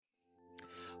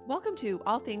Welcome to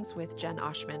All Things with Jen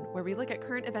Oshman, where we look at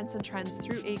current events and trends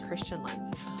through a Christian lens.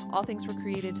 All things were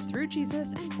created through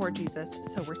Jesus and for Jesus,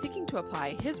 so we're seeking to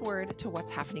apply His word to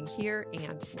what's happening here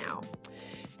and now.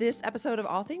 This episode of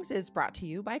All Things is brought to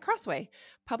you by Crossway,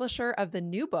 publisher of the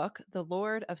new book, The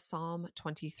Lord of Psalm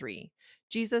 23,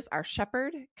 Jesus, Our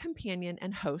Shepherd, Companion,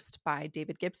 and Host by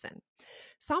David Gibson.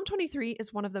 Psalm 23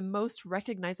 is one of the most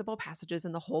recognizable passages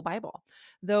in the whole Bible.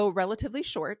 Though relatively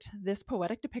short, this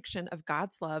poetic depiction of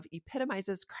God's love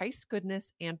epitomizes Christ's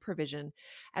goodness and provision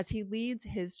as He leads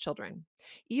His children.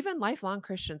 Even lifelong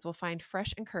Christians will find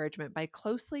fresh encouragement by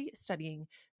closely studying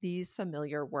these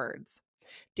familiar words.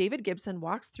 David Gibson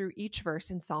walks through each verse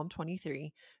in Psalm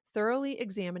 23, thoroughly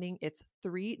examining its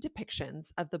three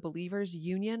depictions of the believer's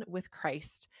union with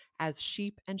Christ as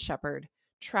sheep and shepherd,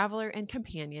 traveler and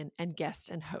companion, and guest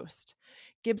and host.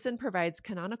 Gibson provides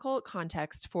canonical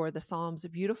context for the Psalm's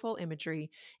beautiful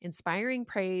imagery, inspiring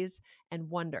praise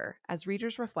and wonder as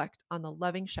readers reflect on the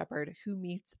loving shepherd who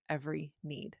meets every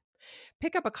need.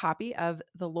 Pick up a copy of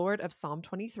The Lord of Psalm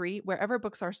 23 wherever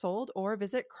books are sold, or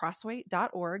visit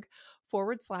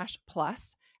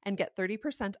crossway.org/plus and get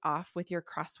 30% off with your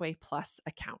Crossway Plus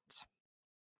account.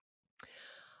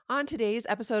 On today's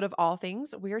episode of All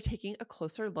Things, we are taking a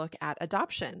closer look at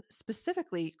adoption,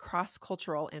 specifically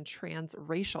cross-cultural and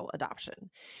transracial adoption.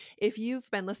 If you've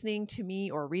been listening to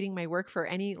me or reading my work for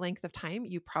any length of time,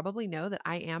 you probably know that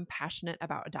I am passionate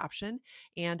about adoption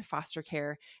and foster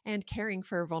care and caring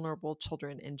for vulnerable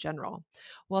children in general.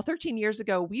 Well, 13 years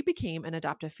ago, we became an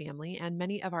adoptive family, and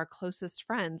many of our closest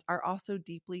friends are also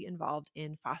deeply involved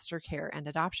in foster care and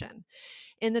adoption.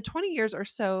 In the 20 years or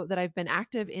so that I've been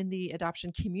active in the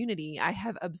adoption community, I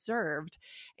have observed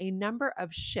a number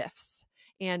of shifts,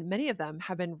 and many of them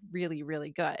have been really,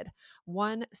 really good.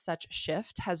 One such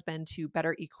shift has been to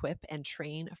better equip and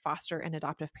train foster and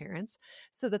adoptive parents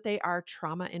so that they are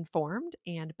trauma-informed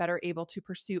and better able to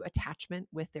pursue attachment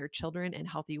with their children in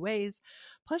healthy ways,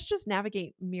 plus just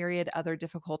navigate myriad other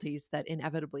difficulties that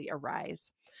inevitably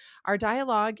arise. Our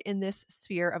dialogue in this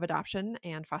sphere of adoption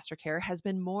and foster care has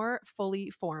been more fully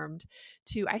formed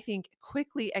to, I think,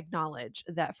 quickly acknowledge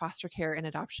that foster care and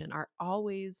adoption are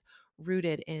always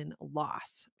rooted in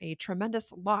loss. A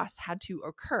tremendous loss had to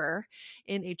occur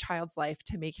in a child's life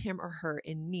to make him or her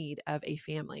in need of a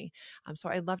family. So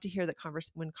I love to hear that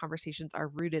when conversations are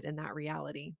rooted in that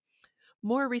reality.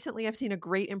 More recently, I've seen a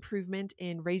great improvement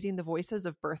in raising the voices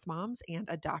of birth moms and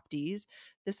adoptees.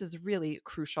 This is really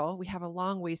crucial. We have a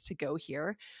long ways to go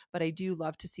here, but I do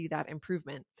love to see that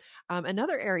improvement.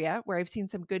 Another area where I've seen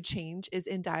some good change is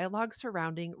in dialogue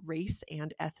surrounding race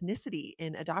and ethnicity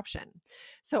in adoption.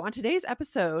 So on today's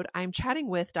episode, I'm chatting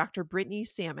with Dr. Brittany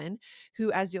Salmon,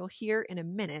 who, as you'll hear in a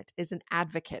minute, is an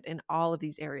advocate in all of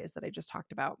these areas that I just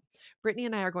talked about. Brittany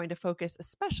and I are going to focus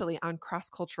especially on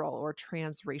cross-cultural or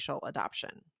transracial adoption.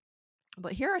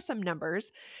 But here are some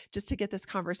numbers just to get this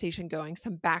conversation going,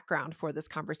 some background for this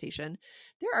conversation.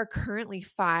 There are currently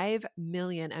 5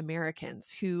 million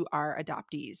Americans who are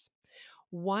adoptees.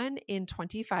 1 in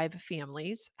 25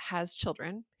 families has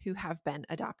children who have been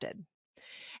adopted.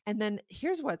 And then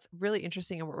here's what's really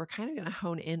interesting and what we're kind of going to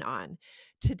hone in on.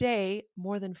 Today,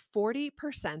 more than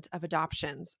 40% of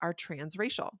adoptions are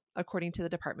transracial, according to the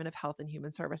Department of Health and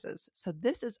Human Services. So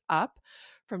this is up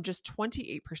from just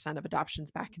 28% of adoptions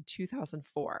back in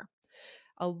 2004.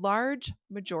 A large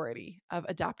majority of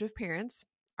adoptive parents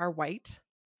are white,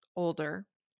 older,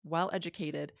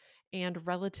 well-educated, and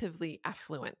relatively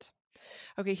affluent.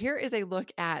 Okay, here is a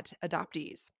look at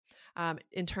adoptees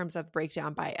in terms of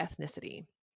breakdown by ethnicity.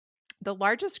 The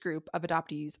largest group of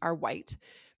adoptees are white,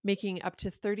 making up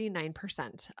to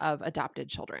 39% of adopted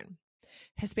children.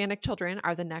 Hispanic children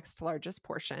are the next largest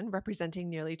portion, representing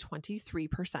nearly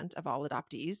 23% of all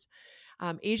adoptees.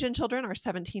 Asian children are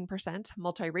 17%,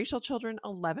 multiracial children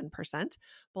 11%,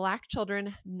 Black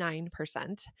children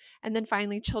 9%, and then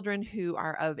finally children who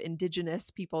are of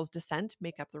Indigenous peoples' descent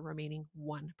make up the remaining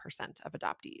 1% of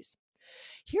adoptees.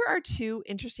 Here are 2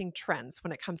 interesting trends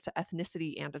when it comes to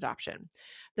ethnicity and adoption.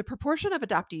 The proportion of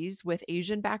adoptees with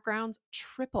Asian backgrounds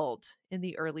tripled in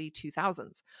the early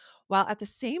 2000s, while at the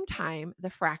same time, the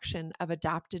fraction of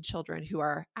adopted children who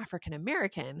are African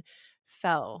American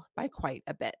fell by quite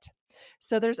a bit.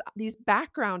 So there's these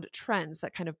background trends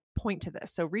that kind of point to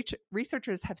this. So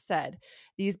researchers have said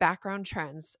these background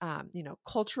trends,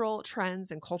 cultural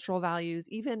trends and cultural values,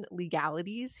 even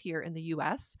legalities here in the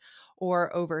US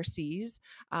or overseas,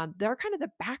 they're kind of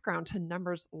the background to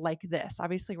numbers like this.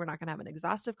 Obviously, we're not going to have an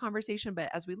exhaustive conversation, but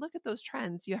as we look at those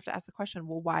trends, you have to ask the question,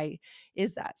 well, why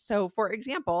is that? So for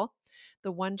example,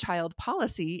 the one-child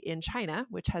policy in China,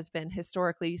 which has been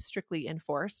historically strictly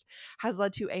enforced, has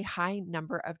led to a high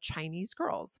number of Chinese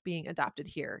girls being adopted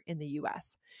here in the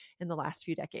US in the last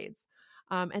few decades.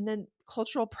 And then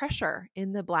cultural pressure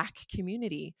in the Black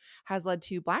community has led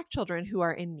to Black children who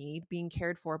are in need being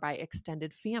cared for by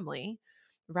extended family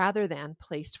rather than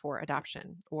placed for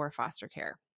adoption or foster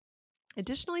care.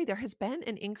 Additionally, there has been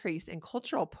an increase in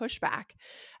cultural pushback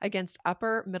against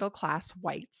upper middle class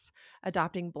whites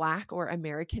adopting Black or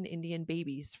American Indian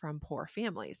babies from poor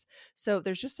families. So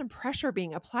there's just some pressure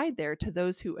being applied there to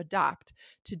those who adopt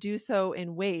to do so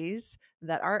in ways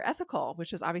that are ethical,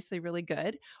 which is obviously really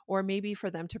good, or maybe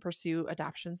for them to pursue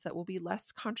adoptions that will be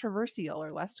less controversial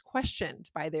or less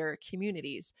questioned by their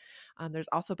communities. There's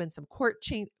also been some court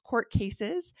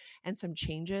cases and some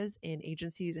changes in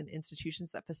agencies and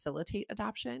institutions that facilitate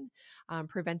adoption,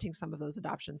 preventing some of those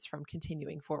adoptions from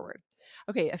continuing forward.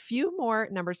 Okay, a few more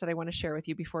numbers that I want to share with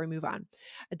you before we move on.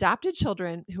 Adopted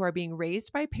children who are being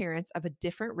raised by parents of a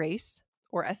different race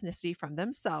or ethnicity from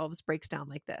themselves breaks down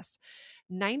like this.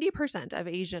 90% of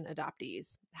Asian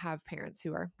adoptees have parents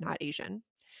who are not Asian.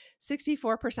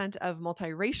 64% of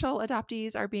multiracial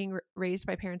adoptees are being raised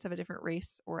by parents of a different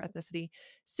race or ethnicity.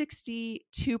 62%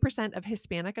 of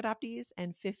Hispanic adoptees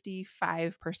and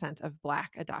 55% of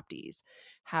Black adoptees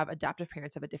have adoptive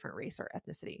parents of a different race or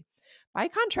ethnicity. By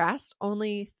contrast,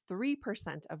 only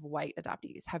 3% of white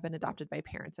adoptees have been adopted by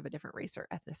parents of a different race or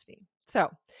ethnicity. So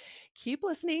keep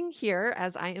listening here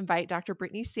as I invite Dr.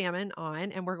 Brittany Salmon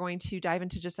on, and we're going to dive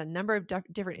into just a number of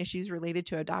different issues related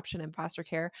to adoption and foster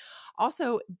care.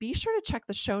 Also, be sure to check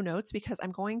the show notes because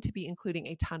I'm going to be including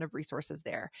a ton of resources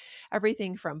there.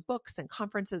 Everything from books and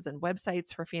conferences and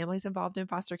websites for families involved in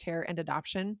foster care and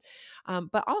adoption,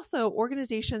 but also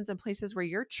organizations and places where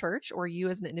your church or you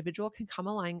as an individual can come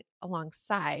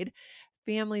alongside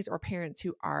families or parents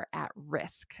who are at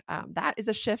risk. That is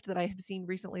a shift that I have seen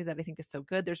recently that I think is so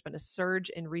good. There's been a surge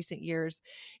in recent years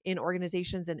in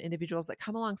organizations and individuals that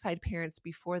come alongside parents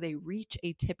before they reach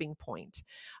a tipping point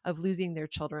of losing their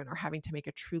children or having to make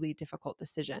a truly difficult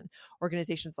decision.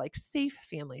 Organizations like Safe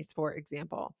Families, for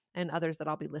example, and others that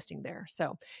I'll be listing there.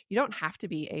 So you don't have to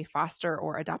be a foster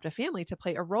or adopt a family to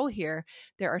play a role here.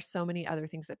 There are so many other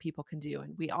things that people can do,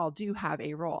 and we all do have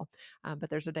a role, but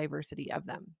there's a diversity of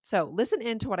them. So listen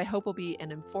in to what I hope will be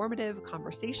an informative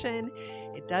conversation.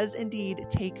 It does indeed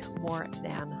take more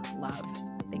than love.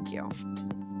 Thank you.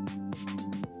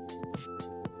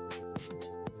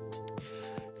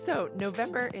 So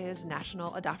November is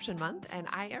National Adoption Month, and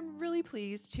I am really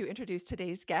pleased to introduce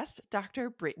today's guest, Dr.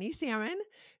 Brittany Salmon,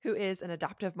 who is an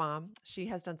adoptive mom. She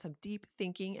has done some deep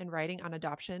thinking and writing on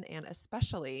adoption and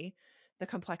especially the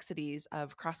complexities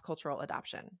of cross-cultural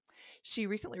adoption. She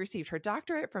recently received her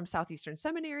doctorate from Southeastern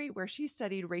Seminary, where she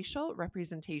studied racial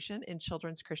representation in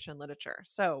children's Christian literature.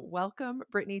 So welcome,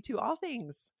 Brittany, to All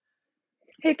Things.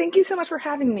 Hey, thank you so much for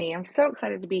having me. I'm so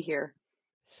excited to be here.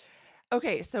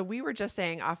 Okay, so we were just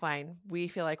saying offline, we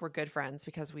feel like we're good friends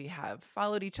because we have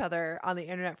followed each other on the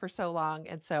internet for so long.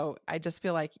 And so I just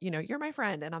feel like, you're my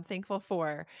friend, and I'm thankful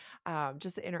for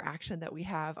just the interaction that we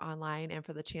have online and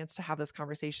for the chance to have this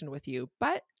conversation with you.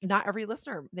 But not every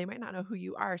listener, they might not know who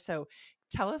you are. So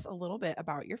tell us a little bit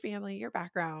about your family, your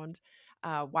background,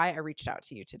 why I reached out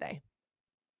to you today.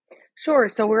 Sure.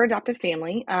 So we're an adopted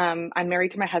family. I'm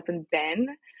married to my husband, Ben,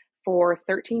 for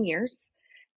 13 years.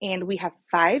 And we have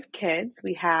 5 kids.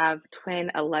 We have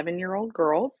twin 11-year-old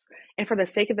girls. And for the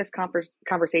sake of this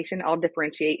conversation, I'll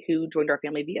differentiate who joined our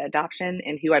family via adoption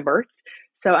and who I birthed.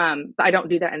 So but I don't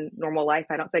do that in normal life.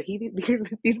 I don't say, these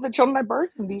are the children I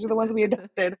birthed and these are the ones we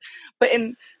adopted. But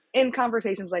in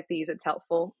conversations like these, it's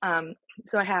helpful.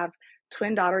 So I have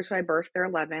twin daughters who I birthed. They're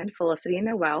 11, Felicity and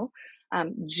Noelle.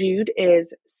 Jude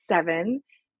is 7.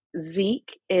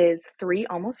 Zeke is 3,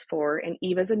 almost 4, and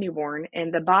Eva's a newborn,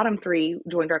 and the bottom 3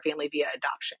 joined our family via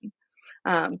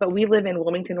adoption. But we live in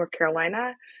Wilmington, North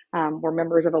Carolina. We're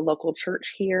members of a local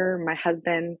church here. My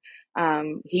husband,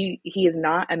 he is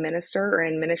not a minister or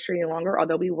in ministry any longer,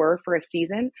 although we were for a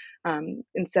season. And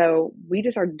so we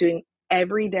just are doing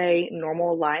everyday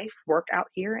normal life work out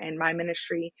here, and my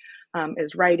ministry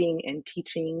is writing and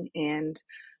teaching and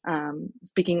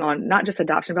speaking on not just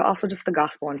adoption, but also just the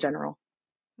gospel in general.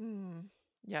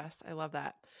 Yes, I love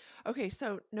that. Okay,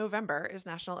 so November is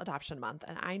National Adoption Month,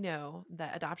 and I know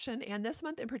that adoption and this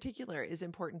month in particular is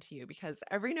important to you because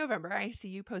every November I see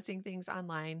you posting things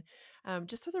online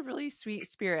just with a really sweet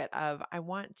spirit of, I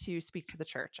want to speak to the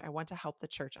church. I want to help the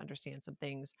church understand some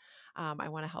things. I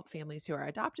want to help families who are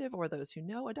adoptive or those who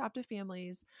know adoptive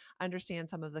families understand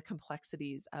some of the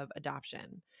complexities of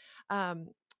adoption. Um,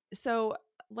 so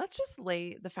let's just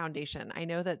lay the foundation. I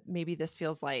know that maybe this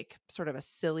feels like sort of a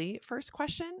silly first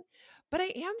question, but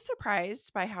I am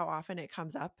surprised by how often it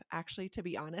comes up, actually, to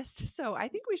be honest. So I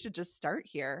think we should just start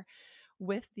here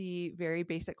with the very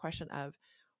basic question of,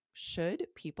 should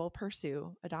people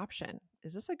pursue adoption?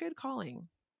 Is this a good calling?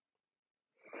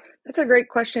 That's a great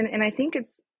question. And I think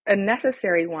it's a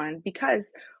necessary one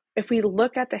because if we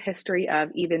look at the history of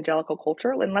evangelical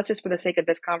culture, and let's just for the sake of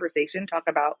this conversation talk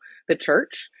about the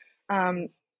church, um,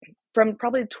 from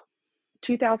probably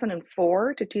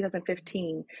 2004 to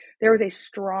 2015, there was a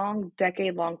strong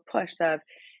decade long push of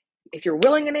if you're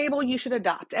willing and able, you should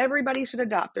adopt. Everybody should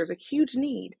adopt. There's a huge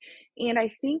need. And I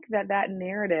think that that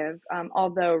narrative,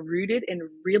 although rooted in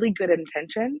really good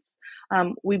intentions,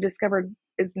 we've discovered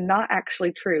is not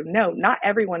actually true. No, not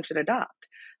everyone should adopt.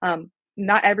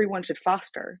 Not everyone should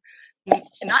foster.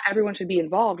 Not everyone should be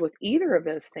involved with either of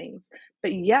those things.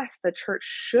 But yes, the church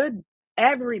should,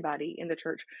 everybody in the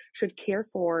church should care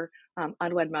for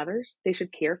unwed mothers. They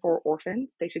should care for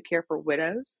orphans. They should care for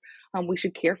widows. We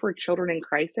should care for children in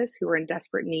crisis who are in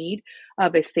desperate need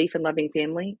of a safe and loving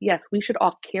family. Yes, we should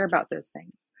all care about those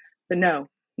things. But no,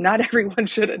 not everyone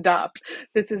should adopt.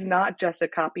 This is not just a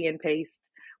copy and paste.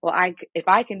 Well, if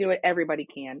I can do it, everybody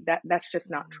can. That's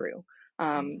just not true.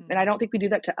 And I don't think we do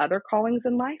that to other callings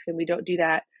in life, and we don't do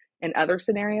that in other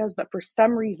scenarios. But for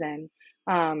some reason,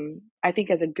 I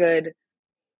think as a good,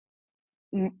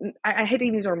 I hate to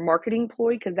even use our marketing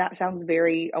ploy because that sounds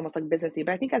very almost like businessy,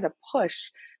 but I think as a push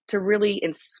to really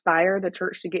inspire the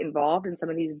church to get involved in some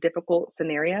of these difficult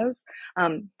scenarios,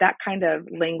 that kind of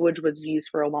language was used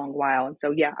for a long while. And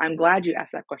so, yeah, I'm glad you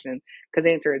asked that question because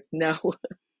the answer is no.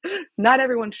 Not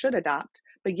everyone should adopt,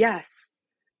 but yes,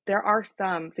 there are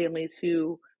some families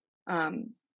who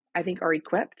I think are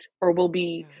equipped or will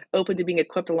be Yeah. open to being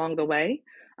equipped along the way,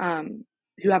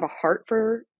 who have a heart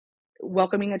for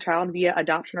welcoming a child via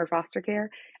adoption or foster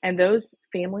care. And those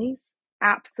families,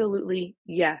 absolutely,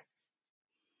 yes,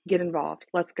 get involved.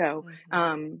 Let's go.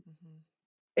 Mm-hmm.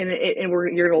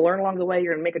 Mm-hmm. You're going to learn along the way.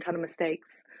 You're going to make a ton of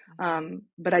mistakes. Mm-hmm.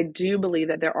 But I do believe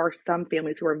that there are some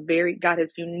families who are God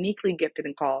has uniquely gifted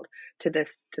and called to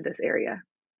this area.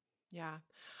 Yeah.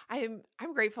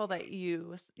 I'm grateful that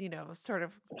you sort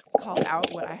of called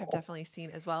out what I have definitely seen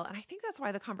as well. And I think that's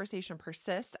why the conversation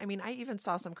persists. I mean, I even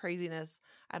saw some craziness.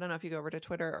 I don't know if you go over to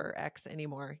Twitter or X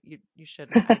anymore. You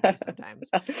shouldn't. I do sometimes.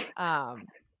 Um,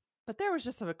 but there was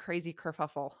just a crazy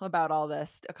kerfuffle about all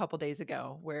this a couple days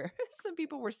ago where some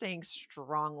people were saying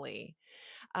strongly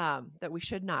that we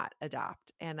should not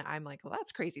adopt. And I'm like, well,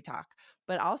 that's crazy talk.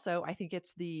 But also, I think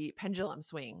it's the pendulum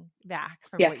swing back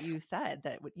from what Yes. you said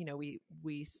that we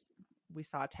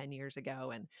saw 10 years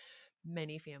ago, and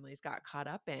many families got caught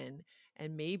up in,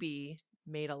 and maybe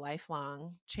made a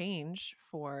lifelong change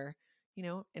for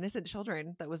innocent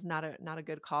children. That was not a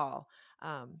good call.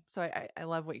 So I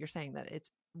love what you're saying, that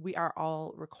we are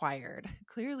all required,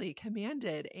 clearly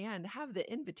commanded, and have the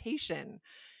invitation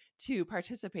to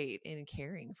participate in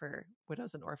caring for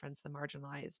widows and orphans, the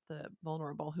marginalized, the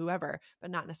vulnerable, whoever,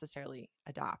 but not necessarily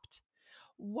adopt.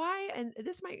 Why, and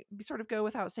this might sort of go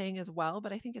without saying as well,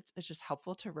 but I think it's just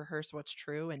helpful to rehearse what's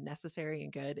true and necessary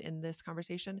and good in this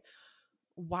conversation.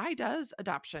 Why does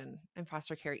adoption and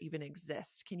foster care even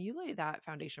exist? Can you lay that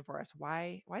foundation for us?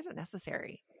 Why is it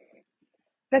necessary?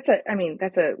 That's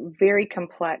a very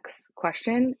complex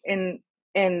question. And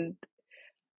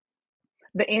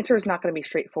the answer is not going to be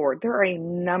straightforward. There are a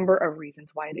number of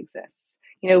reasons why it exists.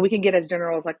 We can get as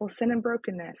general as like, well, sin and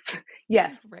brokenness.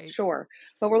 Yes, Right. sure.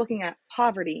 But we're looking at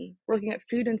poverty. We're looking at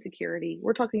food insecurity.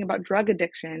 We're talking about drug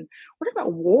addiction. We're talking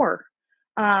about war.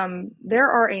 There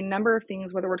are a number of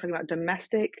things, whether we're talking about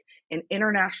domestic and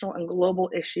international and global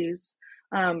issues,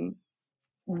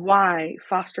 why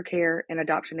foster care and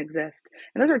adoption exist.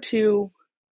 And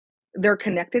they're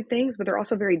connected things, but they're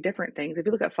also very different things. If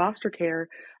you look at foster care,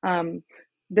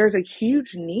 there's a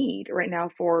huge need right now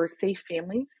for safe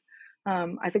families.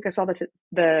 I think I saw that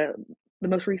the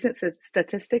most recent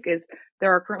statistic is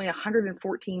there are currently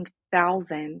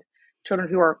 114,000 children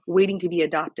who are waiting to be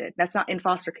adopted. That's not in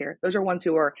foster care. Those are ones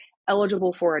who are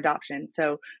eligible for adoption.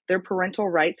 So their parental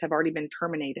rights have already been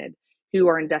terminated, who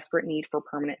are in desperate need for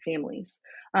permanent families.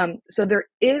 So there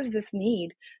is this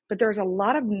need, but there's a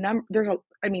lot of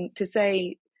to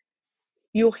say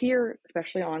you'll hear,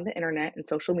 especially on the internet and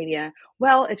social media,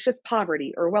 well, it's just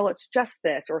poverty, or well, it's just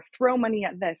this, or throw money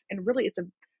at this. And really, it's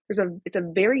a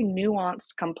very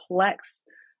nuanced, complex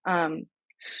um,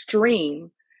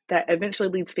 stream that eventually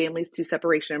leads families to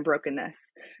separation and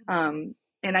brokenness. And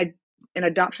I and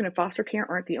adoption and foster care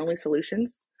aren't the only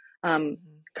solutions. Mm-hmm.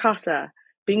 CASA,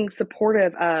 being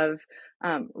supportive of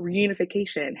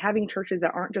reunification, having churches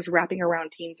that aren't just wrapping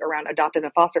around teams around adoptive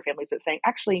and foster families, but saying,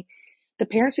 actually, the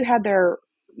parents who had their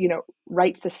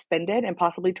rights suspended and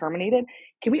possibly terminated,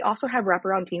 can we also have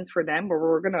wraparound teams for them, where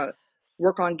we're going to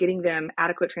work on getting them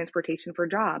adequate transportation for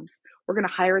jobs? We're going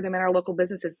to hire them in our local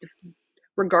businesses, just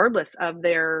regardless of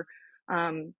their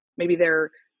maybe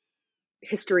their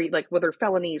history, like whether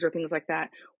felonies or things like that.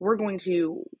 We're going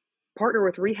to partner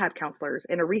with rehab counselors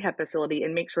in a rehab facility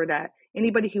and make sure that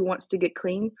anybody who wants to get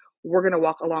clean, we're going to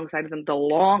walk alongside of them the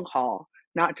long haul,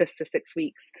 not just the 6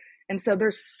 weeks. And so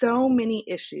there's so many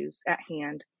issues at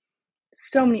hand,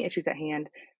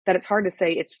 that it's hard to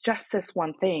say it's just this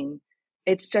one thing.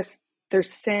 It's just,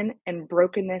 there's sin and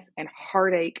brokenness and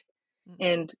heartache, Mm-hmm.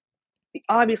 and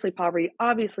obviously poverty,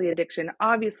 obviously addiction,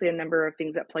 obviously a number of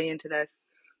things that play into this.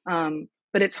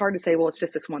 But it's hard to say, well, it's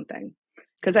just this one thing.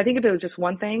 Because Yeah, I think if it was just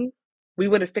one thing, we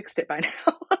would have fixed it by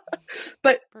now.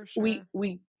 But for we sure.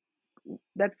 we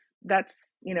that's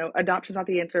adoption's not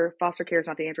the answer, foster care is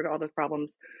not the answer to all those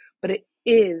problems, but it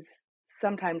is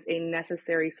sometimes a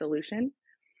necessary solution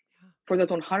Yeah, for those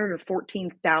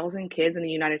 114,000 kids in the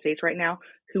United States right now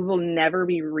who will never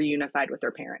be reunified with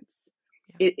their parents.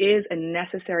 yeah, It is a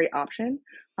necessary option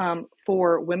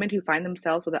for women who find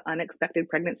themselves with an unexpected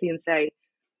pregnancy and say,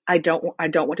 I don't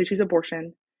want to choose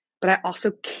abortion, but I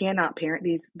also cannot parent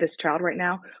this child right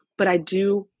now, but I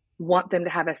do want them to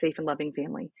have a safe and loving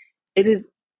family. It is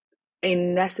a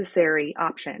necessary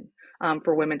option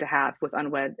for women to have with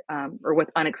unwed or with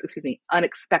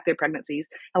unexpected pregnancies.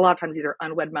 A lot of times these are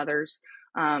unwed mothers,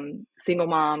 single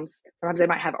moms. Sometimes they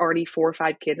might have already 4 or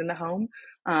 5 kids in the home.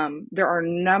 There are a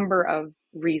number of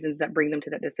reasons that bring them to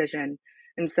that decision.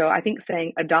 And so I think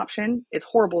saying adoption is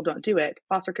horrible, don't do it.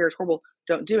 Foster care is horrible,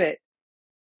 don't do it.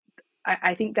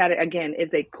 I think that, again,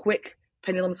 is a quick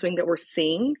pendulum swing that we're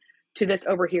seeing to this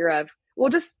over here of, well,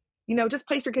 just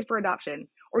place your kid for adoption,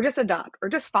 or just adopt, or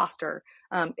just foster.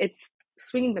 It's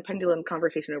swinging the pendulum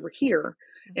conversation over here.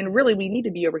 And mm-hmm. really, we need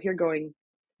to be over here going,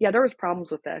 yeah, there was problems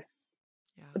with this,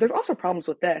 Yeah, but there's also problems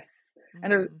with this.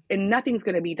 mm-hmm. And nothing's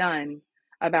going to be done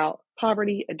about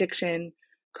poverty, addiction,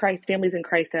 families in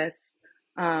crisis,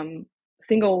 um,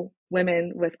 single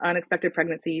women with unexpected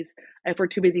pregnancies, if we're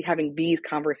too busy having these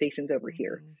conversations over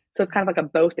here. Mm-hmm. So it's kind of Mm-hmm.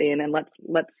 like a both in, and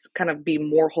let's kind of be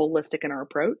more holistic in our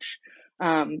approach,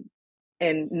 Yeah, um,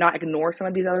 and not ignore some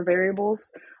of these other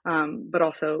variables. But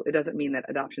also, it doesn't mean that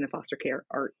adoption and foster care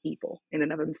are evil in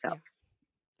and of yeah. themselves.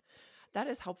 That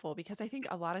is helpful because I think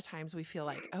a lot of times we feel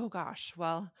like, oh gosh,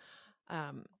 well,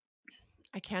 um,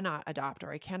 I cannot adopt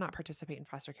or I cannot participate in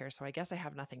foster care. So I guess I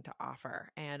have nothing to offer.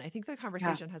 And I think the Yeah.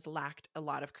 conversation has lacked a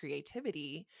lot of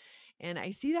creativity. And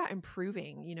I see that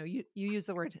improving. You use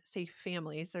the word safe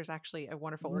families. There's actually a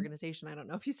wonderful Mm-hmm. organization. I don't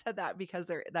know if you said that because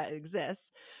that exists,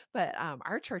 but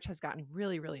our church has gotten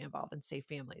really, really involved in safe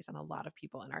families, and a lot of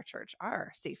people in our church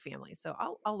are safe families. So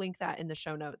I'll link that in the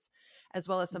show notes, as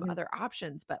well as some Mm-hmm. other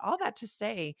options. But all that to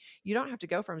say, you don't have to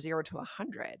go from 0 to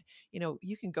 100.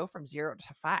 You can go from 0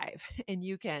 to 5, and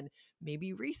you can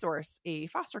maybe resource a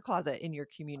foster closet in your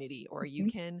community, or you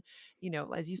Mm-hmm.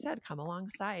 can, as you said, come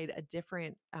alongside a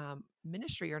different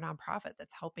ministry or nonprofit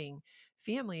that's helping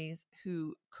families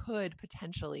who could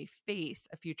potentially face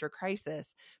a future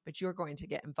crisis, but you're going to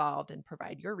get involved and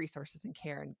provide your resources and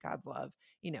care and God's love,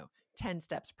 10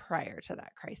 steps prior to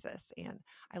that crisis. And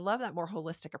I love that more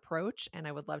holistic approach. And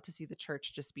I would love to see the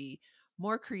church just be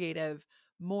more creative,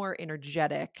 more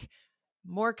energetic,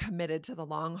 more committed to the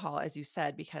long haul, as you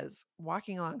said, because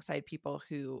walking alongside people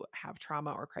who have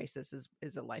trauma or crisis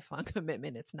is a lifelong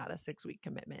commitment. It's not a 6-week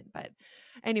commitment. But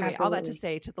anyway, all that to Absolutely.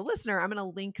 say, to the listener, I'm going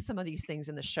to link some of these things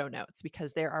in the show notes,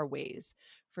 because there are ways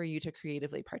for you to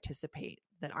creatively participate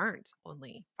that aren't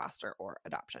only foster or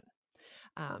adoption.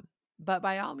 But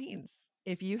by all means,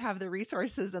 if you have the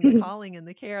resources and the calling and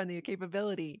the care and the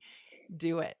capability,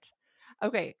 do it.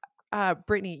 Okay.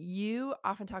 Brittany, you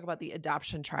often talk about the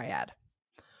adoption triad.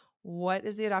 What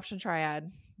is the adoption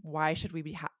triad? Why should we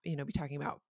be talking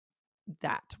about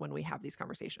that when we have these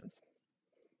conversations?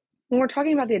 When we're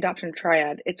talking about the adoption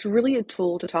triad, it's really a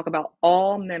tool to talk about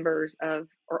all members of,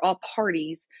 or all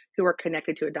parties who are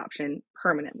connected to adoption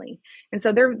permanently. And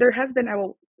so there has been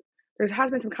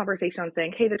some conversation on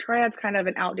saying, hey, the triad's kind of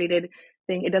an outdated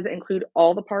thing. It doesn't include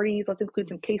all the parties. Let's include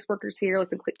some caseworkers here.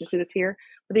 Let's include this here.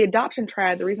 But the adoption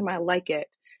triad, the reason why I like it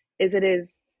is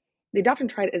the adoption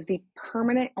triad is the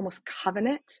permanent, almost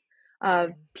covenant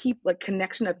of people, like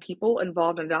connection of people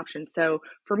involved in adoption. So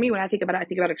for me, when I think about it, I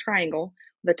think about a triangle,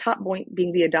 the top point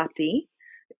being the adoptee,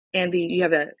 and you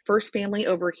have a first family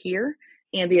over here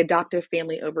and the adoptive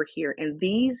family over here. And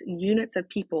these units of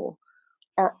people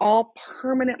are all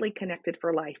permanently connected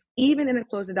for life, even in a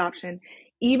closed adoption,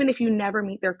 even if you never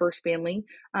meet their first family.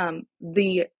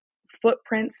 The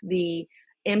footprints, the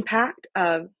impact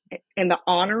of, and the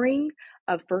honoring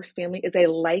of first family is a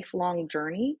lifelong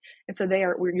journey. And so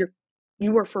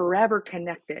you are forever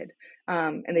connected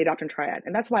in the adoption triad.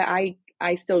 And that's why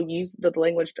I still use the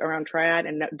language around triad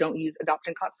and don't use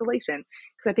adoption constellation.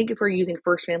 Because I think if we're using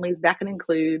first families, that can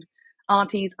include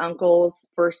aunties, uncles,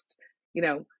 first,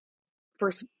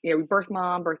 birth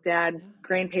mom, birth dad,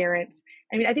 grandparents.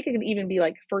 I mean, I think it can even be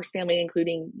like first family,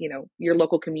 including, your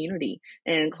local community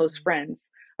and close friends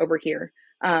over here.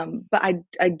 But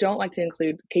I don't like to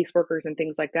include caseworkers and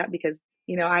things like that because,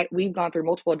 we've gone through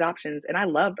multiple adoptions and I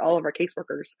loved all of our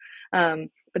caseworkers.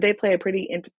 But they play a pretty,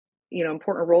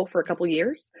 important role for a couple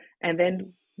years, and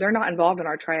then they're not involved in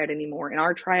our triad anymore. And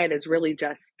our triad is really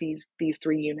just these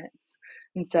three units.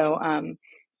 And so,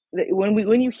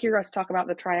 when you hear us talk about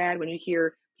the triad, when you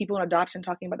hear people in adoption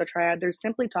talking about the triad, they're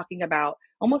simply talking about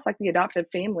almost like the adoptive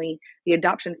family, the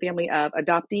adoption family of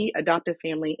adoptee, adoptive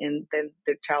family, and then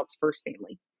the child's first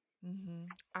family. Mm-hmm.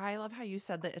 I love how you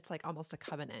said that it's like almost a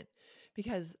covenant,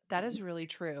 because that is really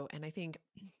true. And I think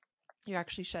you're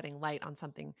actually shedding light on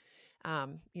something,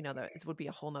 that would be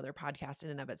a whole nother podcast in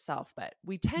and of itself, but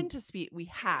we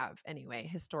have anyway,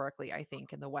 historically, I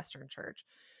think in the Western church,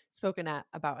 spoken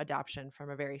about adoption from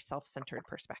a very self-centered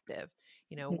perspective.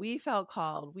 We felt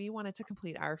called, we wanted to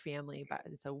complete our family, but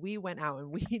so we went out and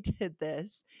we did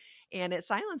this, and it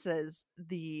silences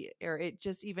or it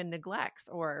just even neglects,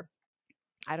 or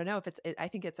I don't know if I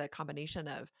think it's a combination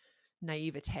of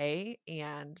naivete,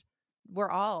 and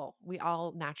we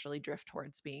all naturally drift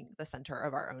towards being the center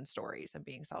of our own stories and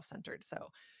being self-centered. So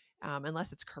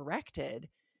unless it's corrected,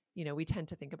 we tend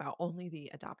to think about only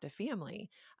the adoptive family.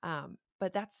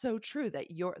 But that's so true that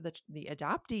the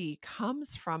adoptee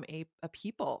comes from a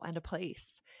people and a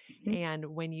place. Mm-hmm. And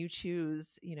when you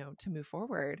choose, to move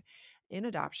forward in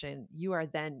adoption, you are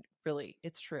then really,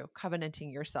 it's true,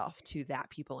 covenanting yourself to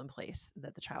that people and place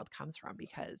that the child comes from,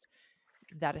 because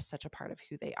that is such a part of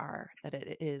who they are that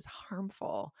it is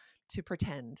harmful to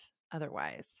pretend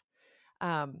otherwise.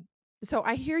 So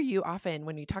I hear you often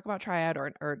when you talk about triad,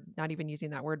 or not even using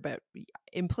that word, but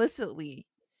implicitly,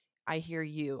 I hear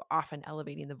you often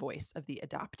elevating the voice of the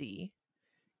adoptee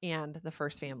and the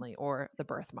first family or the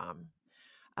birth mom.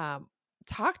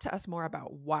 Talk to us more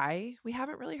about why we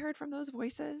haven't really heard from those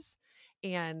voices,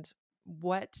 and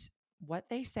what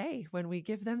they say when we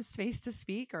give them space to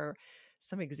speak, or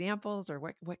some examples, or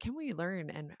what can we learn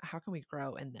and how can we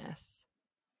grow in this?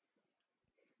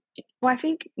 Well, I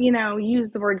think,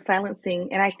 use the word silencing.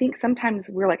 And I think sometimes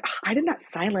we're like, I'm not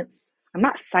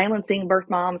silencing birth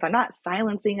moms. I'm not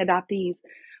silencing adoptees.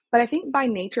 But I think by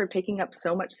nature of taking up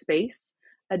so much space,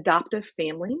 adoptive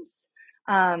families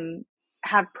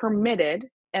have permitted,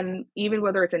 and even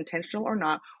whether it's intentional or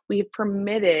not, we have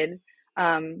permitted,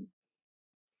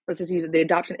 let's just use the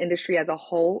adoption industry as a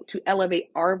whole, to elevate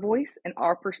our voice and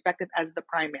our perspective as the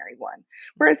primary one.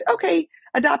 Whereas, okay,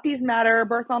 adoptees matter,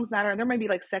 birth moms matter, and there might be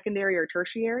like secondary or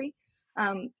tertiary.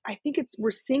 I think we're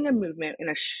seeing a movement and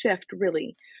a shift,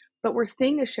 really, but we're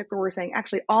seeing a shift where we're saying,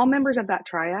 actually, all members of that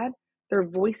triad, their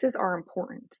voices are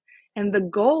important. And the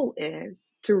goal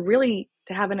is to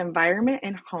have an environment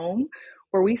and home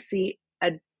where we see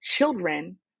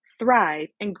children thrive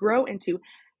and grow into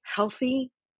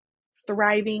healthy,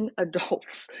 thriving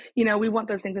adults. We want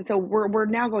those things. And so we're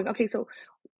now going, okay, so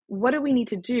what do we need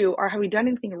to do? Or have we done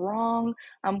anything wrong?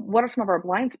 What are some of our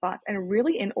blind spots? And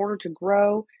really, in order to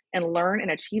grow and learn and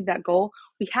achieve that goal,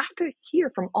 we have to hear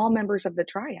from all members of the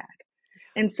triad.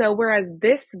 And so whereas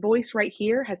this voice right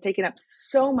here has taken up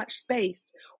so much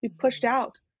space, we pushed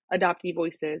out adoptee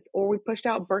voices, or we pushed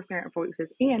out birth parent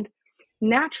voices. And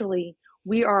naturally,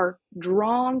 we are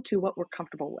drawn to what we're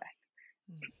comfortable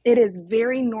with. It is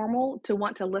very normal to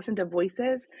want to listen to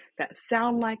voices that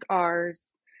sound like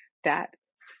ours, that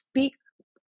speak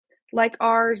like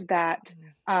ours, that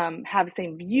have the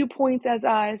same viewpoints as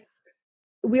us.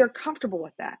 We are comfortable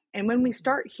with that. And when we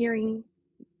start hearing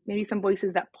maybe some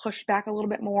voices that push back a little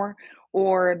bit more,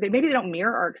 or maybe they don't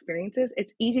mirror our experiences,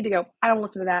 it's easy to go, I don't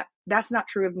listen to that. That's not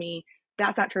true of me.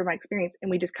 That's not true of my experience.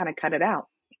 And we just kind of cut it out.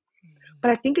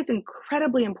 But I think it's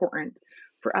incredibly important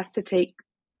for us to take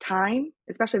time,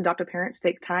 especially adoptive parents,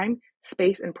 take time,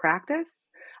 space, and practice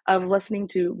of listening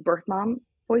to birth mom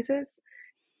voices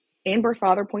and birth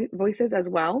father voices as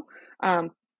well,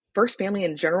 first family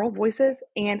in general voices,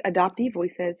 and adoptee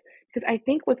voices. Because I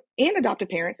think and adoptive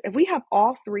parents, if we have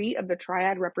all three of the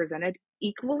triad represented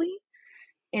equally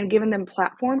and given them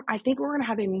platform, I think we're going to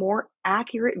have a more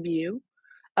accurate view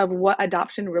of what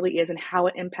adoption really is and how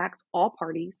it impacts all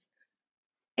parties.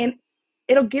 And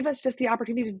it'll give us just the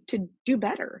opportunity to do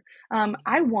better.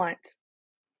 I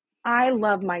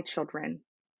love my children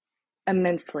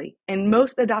immensely. And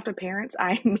most adoptive parents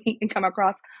I meet and come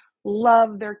across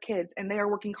love their kids, and they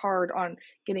are working hard on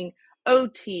getting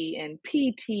OT and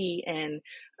PT and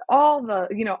all the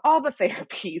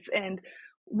therapies. And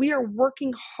we are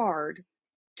working hard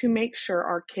to make sure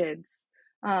our kids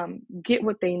get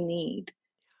what they need.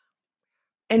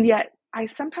 And yet I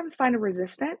sometimes find a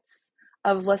resistance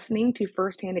of listening to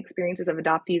firsthand experiences of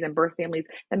adoptees and birth families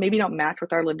that maybe don't match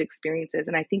with our lived experiences.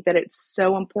 And I think that it's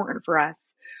so important for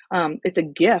us. It's a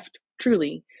gift,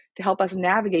 truly, to help us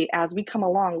navigate as we come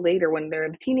along later when they're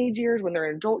in the teenage years, when they're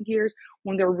in adult years,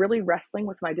 when they're really wrestling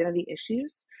with some identity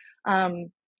issues.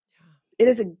 It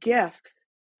is a gift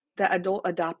that adult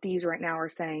adoptees right now are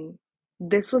saying,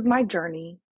 this was my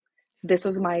journey. This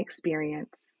was my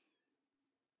experience.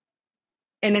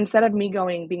 And instead of me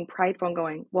being prideful and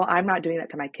going, well, I'm not doing that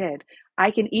to my kid,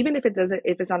 I can, even if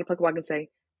it's not applicable, I can say,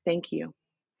 thank you.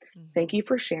 Mm-hmm. Thank you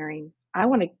for sharing. I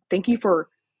want to thank you for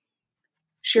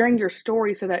sharing your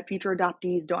story so that future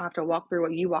adoptees don't have to walk through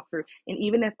what you walk through. And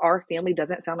even if our family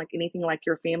doesn't sound like anything like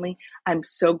your family, I'm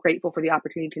so grateful for the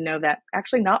opportunity to know that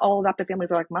actually not all adoptive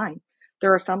families are like mine.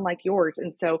 There are some like yours.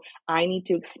 And so I need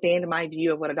to expand my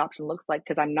view of what adoption looks like,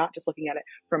 because I'm not just looking at it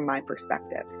from my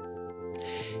perspective.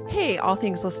 Hey, All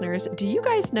Things listeners, do you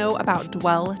guys know about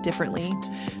Dwell Differently?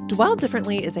 Dwell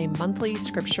Differently is a monthly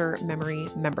scripture memory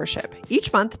membership.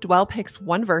 Each month, Dwell picks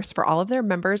one verse for all of their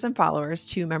members and followers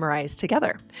to memorize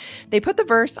together. They put the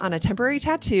verse on a temporary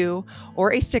tattoo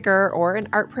or a sticker or an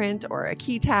art print or a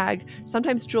key tag,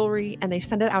 sometimes jewelry, and they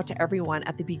send it out to everyone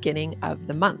at the beginning of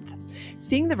the month.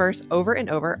 Seeing the verse over and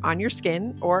over on your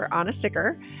skin or on a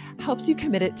sticker helps you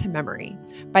commit it to memory.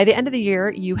 By the end of the year,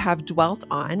 you have dwelt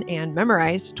on and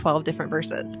memorized 12 different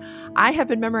verses. I have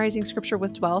been memorizing scripture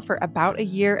with Dwell for about a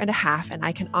year and a half, and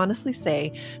I can honestly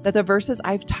say that the verses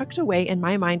I've tucked away in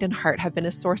my mind and heart have been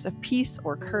a source of peace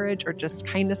or courage or just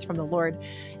kindness from the Lord,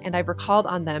 and I've recalled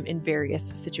on them in various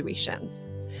situations.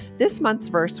 This month's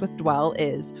verse with Dwell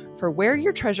is, "For where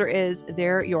your treasure is,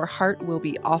 there your heart will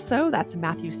be also." That's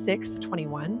Matthew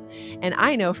 6:21. And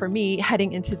I know for me,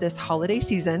 heading into this holiday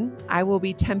season, I will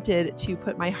be tempted to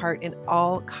put my heart in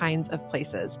all kinds of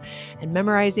places. And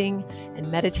memorizing and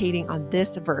meditating on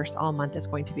this verse all month is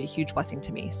going to be a huge blessing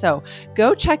to me. So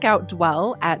go check out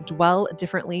Dwell at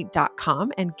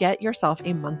dwelldifferently.com and get yourself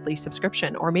a monthly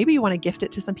subscription. Or maybe you want to gift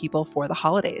it to some people for the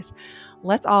holidays.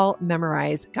 Let's all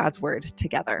memorize God's word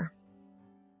together.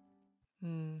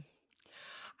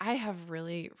 I have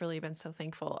really, really been so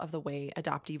thankful of the way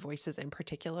adoptee voices in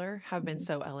particular have been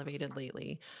so elevated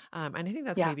lately. And I think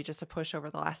that's maybe just a push over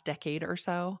the last decade or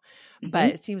so. But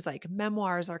it seems like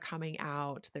memoirs are coming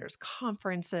out. There's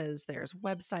conferences, there's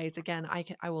websites. Again,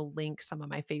 I will link some of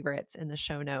my favorites in the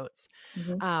show notes.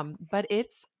 But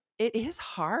it is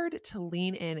hard to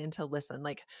lean in and to listen.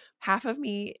 Like, half of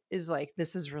me is like,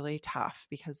 this is really tough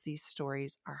because these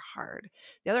stories are hard.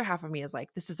 The other half of me is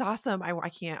like, this is awesome. I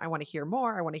want to hear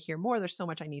more. I want to hear more. There's so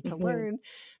much I need to learn.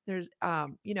 There's,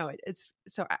 it's,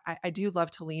 so I do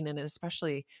love to lean in and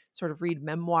especially sort of read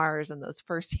memoirs and those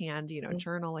firsthand,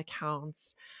 journal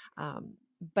accounts.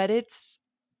 But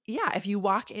if you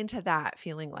walk into that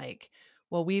feeling like,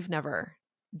 well, we've never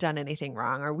done anything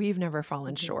wrong, or we've never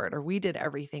fallen short, or we did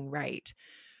everything right,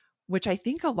 which I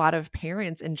think a lot of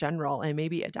parents in general, and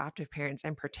maybe adoptive parents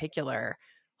in particular,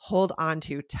 hold on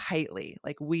to tightly.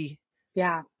 Like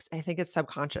I think it's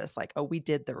subconscious, like, oh, we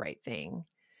did the right thing.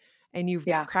 And you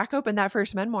crack open that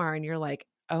first memoir and you're like,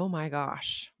 oh my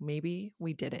gosh, maybe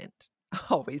we didn't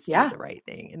always do the right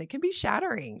thing. And it can be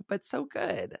shattering, but so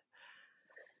good.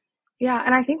 Yeah.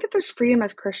 And I think that there's freedom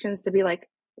as Christians to be like,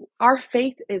 our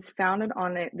faith is founded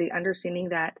on the understanding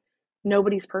that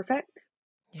nobody's perfect.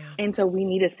 Yeah. And so we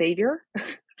need a savior.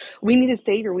 We need a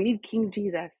savior. We need King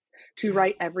Jesus to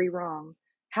right every wrong.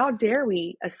 How dare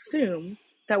we assume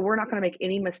that we're not going to make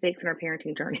any mistakes in our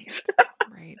parenting journeys?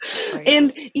 Right.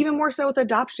 And even more so with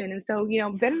adoption. And so,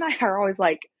 Ben and I are always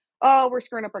like, oh, we're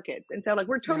screwing up our kids. And so, like,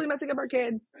 we're totally messing up our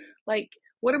kids. Like,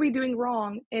 what are we doing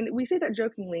wrong? And we say that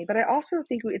jokingly, but I also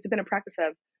think it's been a practice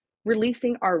of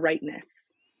releasing our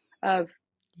rightness of,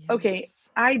 okay,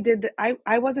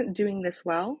 I wasn't doing this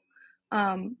well,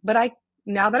 But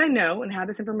now that I know and have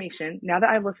this information, now that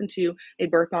I've listened to a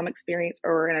birth mom experience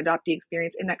or an adoptee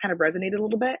experience, and that kind of resonated a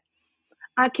little bit,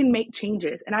 I can make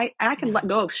changes, and I can Yeah. let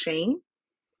go of shame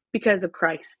because of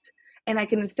Christ. And I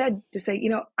can Yes. instead just say,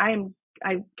 I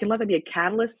can let that be a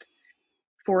catalyst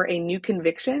for a new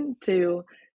conviction to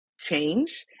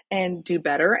change and do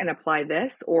better and apply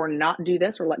this or not do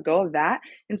this or let go of that.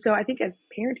 And so I think as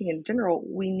parenting in general,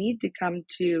 we need to come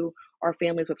to our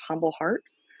families with humble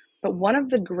hearts. But one of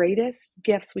the greatest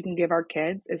gifts we can give our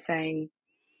kids is saying,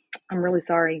 I'm really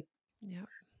sorry. Yeah.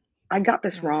 I got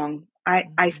this Yeah. wrong. I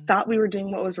Mhm. thought we were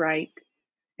doing what was right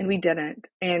and we didn't.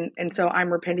 And so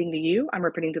I'm repenting to you, I'm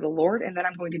repenting to the Lord, and then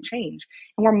I'm going to change.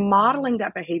 And we're Mhm. modeling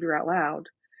that behavior out loud.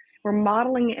 We're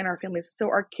modeling it in our families so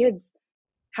our kids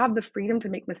have the freedom to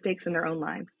make mistakes in their own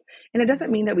lives. And it doesn't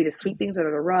Yeah. mean that we just sweep things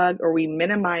under the rug or we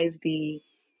minimize the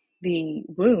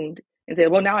wound and say,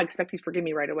 well, now I expect you to forgive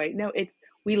me right away. No, it's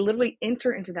we literally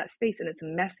enter into that space and it's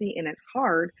messy and it's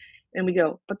hard. And we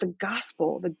go, but the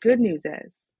gospel, the good news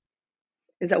is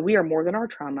that we are more than our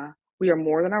trauma. We are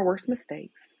more than our worst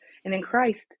mistakes. And in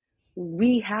Christ,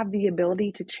 we have the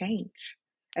ability to change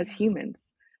as Yeah.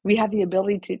 humans. We have the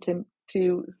ability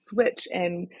to switch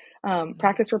and Mhm.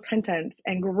 practice repentance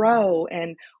and grow.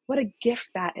 And what a gift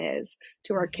that is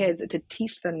to our Mhm. kids to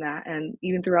teach them that, and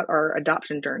even throughout our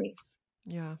adoption journeys.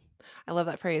 Yeah. I love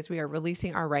that phrase. We are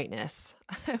releasing our rightness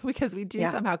because we do Yeah.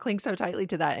 somehow cling so tightly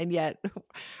to that. And yet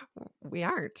we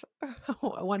aren't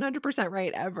 100%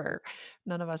 right ever.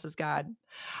 None of us is God.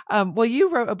 Well,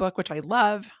 you wrote a book, which I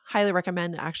love, highly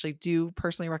recommend, actually do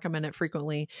personally recommend it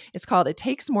frequently. It's called It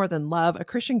Takes More Than Love, a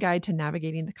Christian Guide to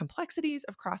Navigating the Complexities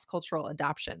of Cross-Cultural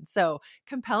Adoption. So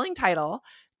compelling title.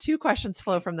 Two questions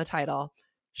flow from the title.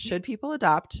 Should people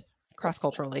adopt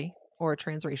cross-culturally or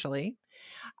transracially?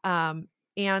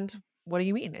 And what do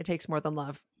you mean it takes more than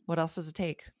love? What else does it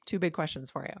take? Two big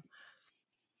questions for you.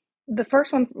 The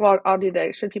first one, well, I'll do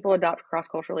the should people adopt cross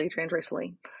culturally,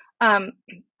 transracially? Um,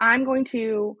 I'm going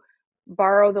to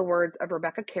borrow the words of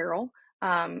Rebecca Carroll.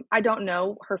 I don't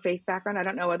know her faith background. I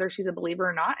don't know whether she's a believer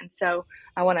or not. And so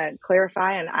I want to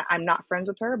clarify, and I'm not friends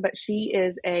with her, but she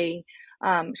is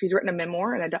she's written a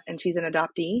memoir and she's an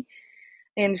adoptee.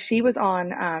 And she was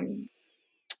on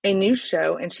a news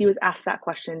show and she was asked that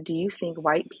question. Do you think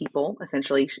white people,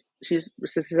 essentially, she's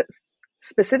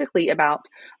specifically about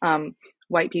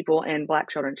white people and black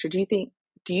children, do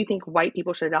you think white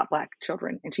people should adopt black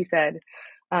children? And she said,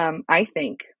 I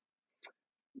think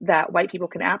that white people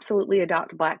can absolutely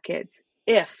adopt black kids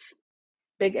if,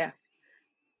 big if,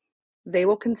 they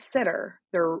will consider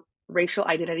their racial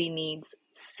identity needs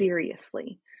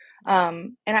seriously. Yeah.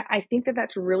 And I think that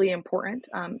that's really important.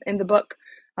 In the book,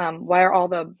 Why Are All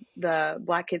the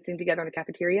Black Kids Sitting Together in the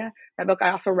Cafeteria? That book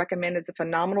I also recommend. It's a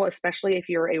phenomenal, especially if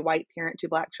you're a white parent to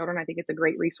black children. I think it's a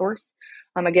great resource.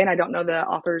 Again, I don't know the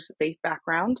author's faith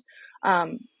background,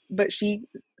 but she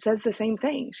says the same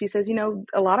thing. She says,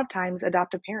 a lot of times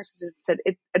adoptive parents said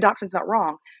adoption's not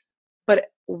wrong, but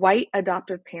white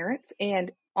adoptive parents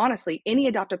and honestly any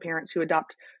adoptive parents who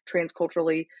adopt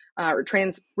transculturally or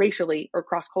transracially or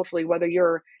cross-culturally, whether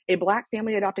you're a black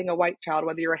family adopting a white child,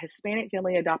 whether you're a Hispanic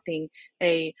family adopting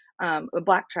a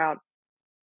black child,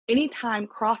 anytime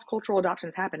cross-cultural adoption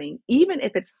is happening, even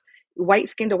if it's white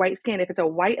skin to white skin, if it's a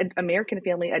white American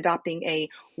family adopting a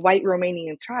white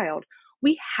Romanian child,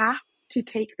 we have to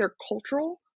take their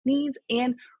cultural needs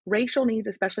and racial needs,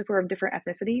 especially for different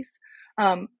ethnicities,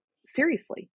 um,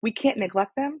 seriously. We can't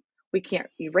neglect them. We can't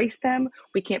erase them.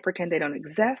 We can't pretend they don't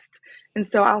exist. And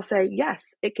so I'll say,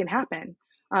 yes, it can happen.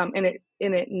 And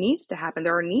it needs to happen.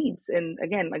 There are needs. And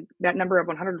again, like that number of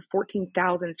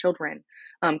 114,000 children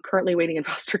currently waiting in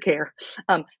foster care.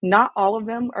 Not all of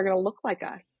them are going to look like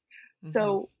us. Mm-hmm.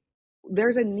 So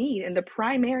there's a need, and the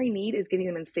primary need is getting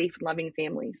them in safe, loving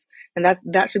families, and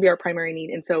that should be our primary need.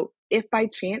 And so, if by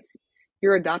chance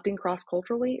you're adopting cross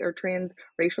culturally or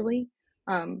transracially,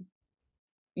 um,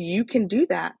 you can do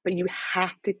that, but you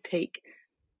have to take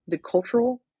the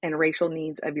cultural and racial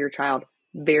needs of your child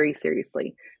very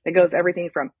seriously. That goes Mm-hmm. everything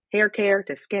from hair care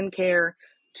to skin care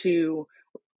to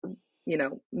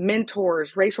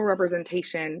mentors, racial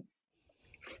representation,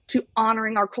 to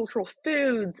honoring our cultural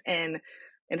foods and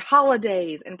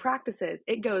holidays and practices.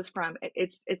 It goes from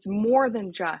it's more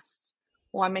than just,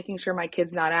 well, I'm making sure my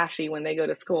kid's not ashy when they go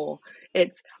to school.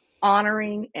 It's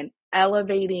honoring and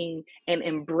elevating and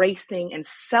embracing and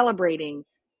celebrating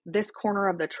this corner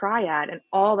of the triad and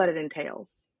all that it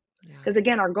entails. Yeah. Because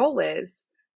again, our goal is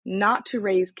not to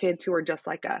raise kids who are just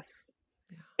like us.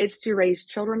 Yeah. It's to raise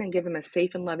children and give them a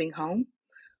safe and loving home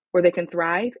where they can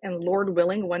thrive and, Lord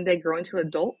willing, one day grow into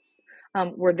adults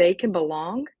where they can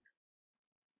belong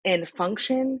and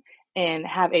function and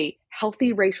have a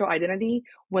healthy racial identity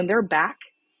when they're back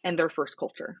in their first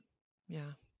culture.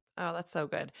 Yeah. Oh, that's so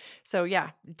good. So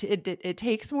yeah, it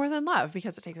takes more than love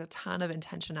because it takes a ton of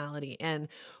intentionality. And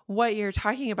what you're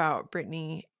talking about,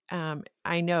 Brittany,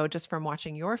 I know just from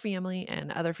watching your family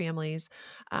and other families,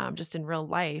 just in real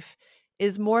life,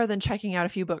 is more than checking out a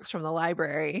few books from the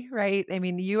library, right? I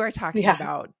mean, you are talking Yeah.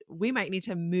 about we might need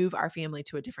to move our family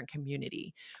to a different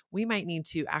community. We might need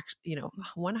to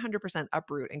 100%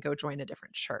 uproot and go join a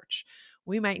different church.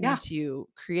 We might Yeah. need to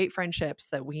create friendships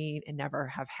that we never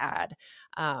have had.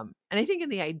 And I think in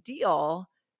the ideal,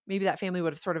 maybe that family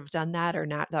would have sort of done that or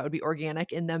not. That would be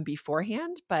organic in them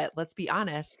beforehand. But let's be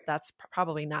honest, that's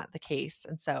probably not the case.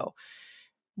 And so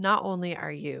not only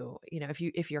are you,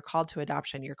 if you're called to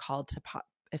adoption, you're called to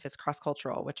if it's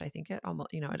cross-cultural, which I think it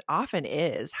almost, it often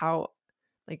is, how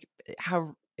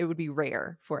it would be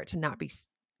rare for it to not be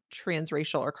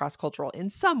transracial or cross-cultural in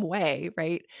some way,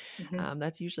 right? Mm-hmm.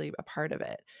 That's usually a part of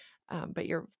it. But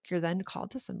you're then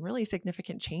called to some really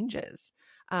significant changes.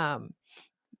 Can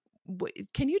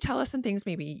you tell us some things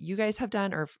maybe you guys have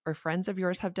done or friends of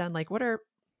yours have done? Like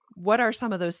what are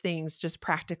some of those things just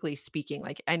practically speaking?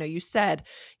 Like I know you said,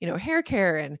 hair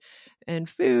care and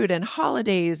food and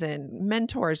holidays and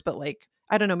mentors, but like,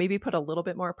 I don't know, maybe put a little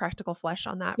bit more practical flesh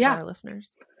on that for Yeah. our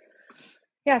listeners.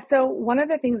 Yeah. So one of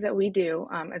the things that we do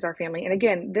as our family, and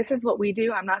again, this is what we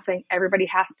do. I'm not saying everybody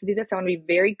has to do this. I want to be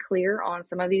very clear on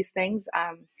some of these things.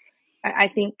 I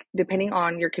think depending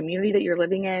on your community that you're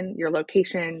living in, your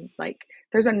location, like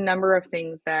there's a number of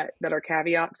things that are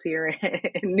caveats here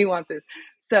and nuances.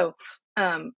 So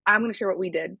I'm going to share what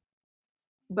we did,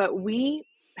 but we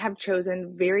have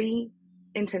chosen very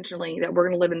intentionally that we're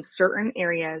going to live in certain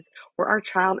areas where our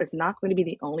child is not going to be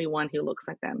the only one who looks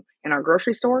like them in our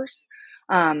grocery stores,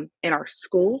 in our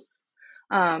schools.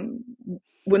 Um,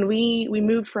 when we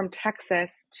moved from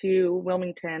Texas to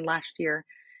Wilmington last year,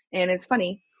 and it's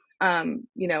funny,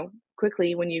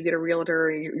 quickly when you get a realtor,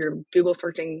 you're Google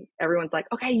searching, everyone's like,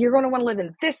 okay, you're going to want to live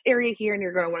in this area here, and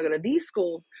you're going to want to go to these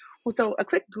schools. Well, so a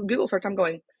quick Google search, I'm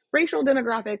going racial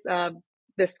demographics of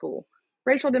this school,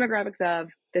 racial demographics of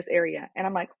this area, and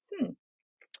I'm like,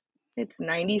 it's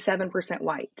 97%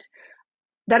 white.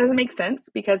 That doesn't make sense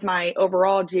because my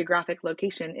overall geographic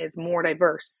location is more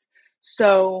diverse.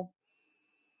 So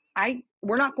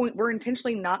we're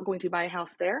intentionally not going to buy a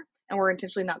house there, and we're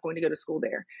intentionally not going to go to school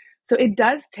there. So it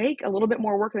does take a little bit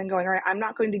more work than going, all right, I'm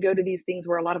not going to go to these things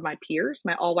where a lot of my peers,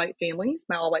 my all white families,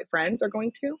 my all white friends are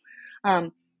going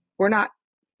to. We're not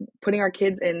putting our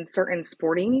kids in certain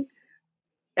sporting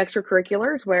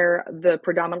extracurriculars where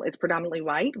it's predominantly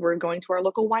white. We're going to our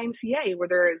local YMCA where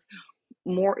there is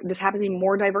more, just happens to be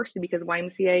more diversity because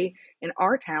YMCA in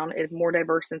our town is more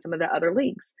diverse than some of the other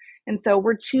leagues. And so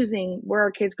we're choosing where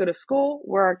our kids go to school,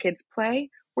 where our kids play,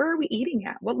 where are we eating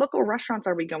at, what local restaurants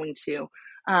are we going to,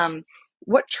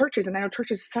 what churches. And I know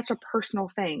church is such a personal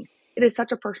thing. It is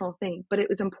such a personal thing, but it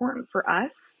was important for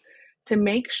us to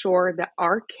make sure that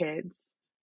our kids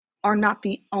are not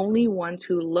the only ones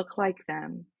who look like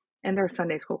them in their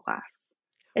Sunday school class.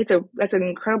 That's an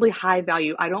incredibly high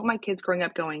value. I don't want my kids growing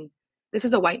up going, this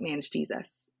is a white man's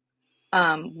Jesus.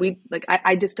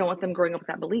 I just don't want them growing up with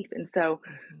that belief. And so,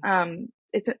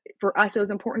 for us, it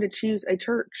was important to choose a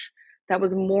church that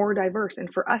was more diverse.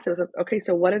 And for us, it was okay.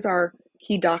 So what is our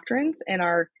key doctrines and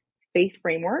our faith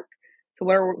framework? So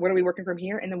what are we working from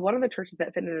here? And then what are the churches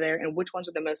that fit into there and which ones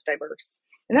are the most diverse?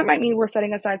 And that might mean we're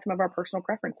setting aside some of our personal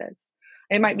preferences.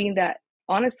 It might mean that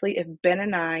honestly, if Ben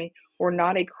and I were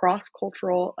not a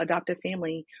cross-cultural adoptive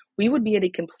family, we would be at a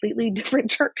completely different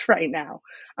church right now.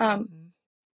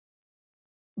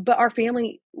 But our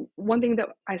family, one thing that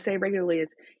I say regularly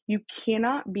is you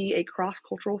cannot be a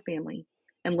cross-cultural family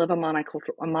and live a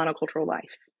monocultural life.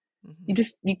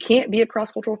 You can't be a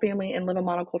cross-cultural family and live a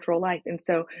monocultural life. And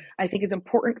so I think it's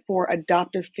important for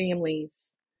adoptive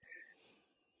families,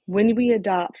 when we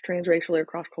adopt transracially or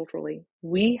cross-culturally,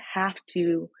 we have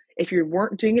to, if you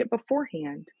weren't doing it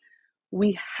beforehand,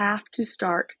 we have to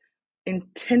start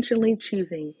intentionally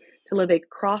choosing to live a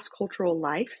cross-cultural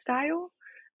lifestyle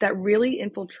that really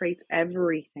infiltrates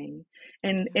everything.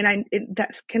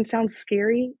 That can sound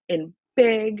scary and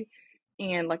big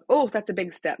and like, oh, that's a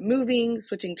big step. Moving,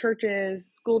 switching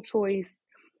churches, school choice,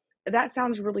 that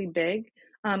sounds really big.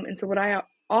 And so what I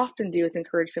often do is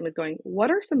encourage families going,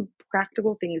 what are some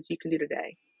practical things you can do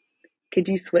today? Could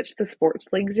you switch the sports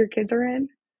leagues your kids are in?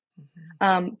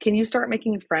 Can you start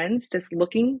making friends just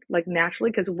looking like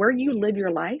naturally? Because where you live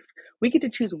your life, we get to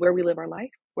choose where we live our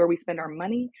life. where we spend our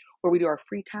money, where we do our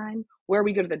free time, where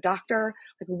we go to the doctor.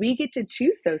 Like, we get to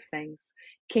choose those things.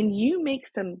 Can you make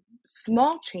some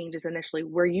small changes initially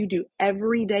where you do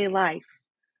everyday life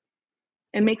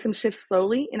and make some shifts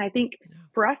slowly? And I think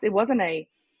for us, it wasn't a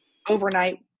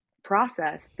overnight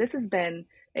process. This has been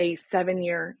a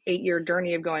 7-year, 8-year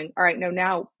journey of going, all right,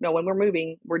 no, when we're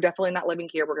moving, we're definitely not living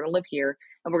here. We're going to live here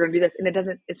and we're going to do this.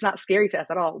 And it's not scary to us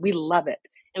at all. We love it.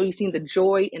 And we've seen the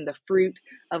joy and the fruit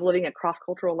of living a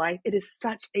cross-cultural life. It is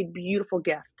such a beautiful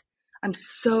gift. I'm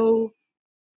so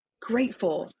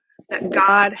grateful that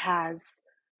God has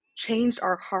changed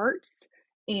our hearts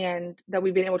and that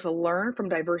we've been able to learn from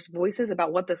diverse voices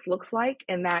about what this looks like,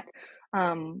 and that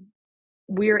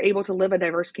we're able to live a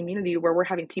diverse community where we're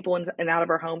having people in and out of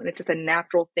our home, and it's just a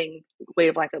natural way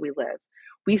of life that we live.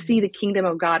 We see the kingdom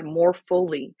of God more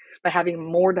fully by having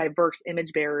more diverse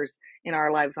image bearers in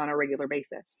our lives on a regular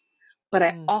basis. But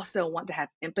I also want to have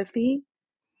empathy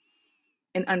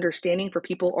and understanding for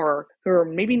people who are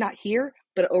maybe not here,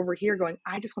 but over here going,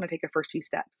 I just want to take the first few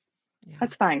steps. Yeah.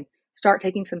 That's fine. Start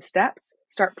taking some steps,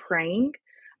 start praying,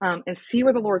 and see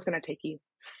where the Lord's going to take you.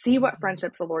 See what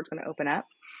friendships the Lord's going to open up.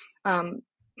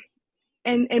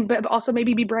 But also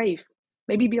maybe be brave.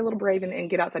 Maybe be a little brave and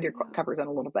get outside your comfort zone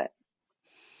a little bit.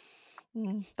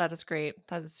 That is great.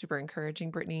 That is super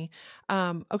encouraging, Brittany.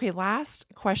 Okay, last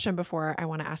question before I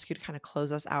want to ask you to kind of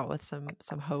close us out with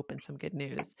some hope and some good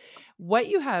news. What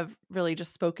you have really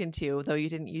just spoken to, though you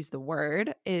didn't use the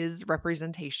word, is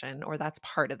representation, or that's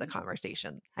part of the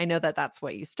conversation. I know that that's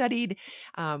what you studied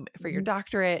for your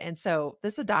doctorate. And so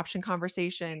this adoption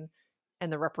conversation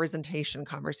and the representation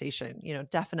conversation,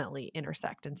 definitely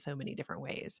intersect in so many different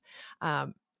ways.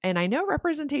 And I know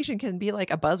representation can be like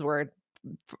a buzzword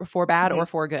for bad or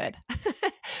for good.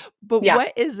 But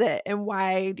what is it and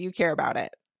why do you care about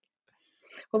it?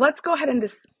 Well, let's go ahead and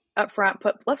just up front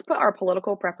let's put our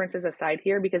political preferences aside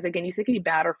here, because again, you said it can be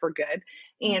bad or for good.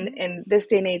 And in this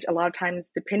day and age, a lot of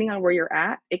times, depending on where you're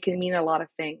at, it can mean a lot of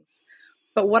things.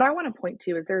 But what I want to point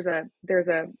to is there's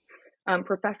a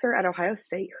professor at Ohio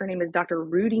State. Her name is Dr.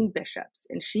 Ruding Bishops,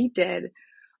 and she did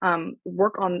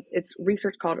work on its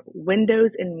research called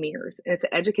Windows and Mirrors. And it's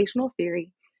an educational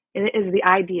theory. And it is the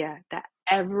idea that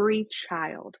every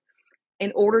child,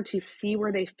 in order to see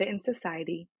where they fit in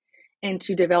society and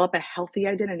to develop a healthy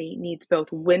identity, needs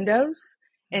both windows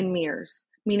and mirrors.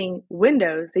 Meaning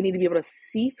windows, they need to be able to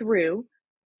see through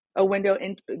a window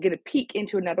and get a peek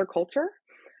into another culture,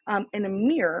 and a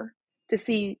mirror to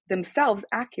see themselves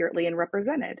accurately and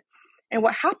represented. And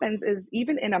what happens is,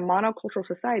 even in a monocultural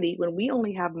society, when we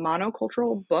only have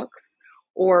monocultural books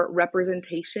or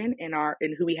representation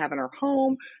in who we have in our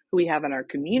home, who we have in our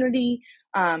community,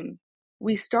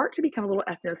 we start to become a little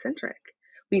ethnocentric.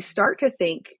 We start to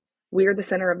think we're the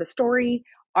center of the story.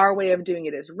 Our way of doing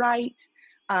it is right.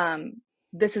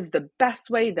 This is the best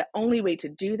way, the only way to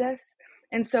do this.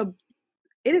 And so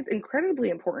it is incredibly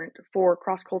important for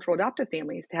cross-cultural adoptive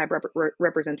families to have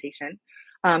representation,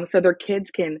 so their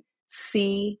kids can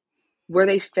see where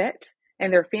they fit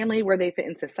and their family where they fit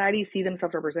in society, see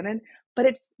themselves represented.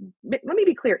 But let me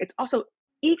be clear, it's also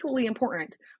equally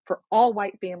important for all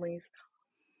white families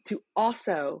to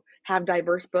also have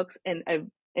diverse books and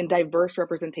diverse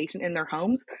representation in their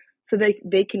homes, so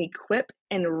they can equip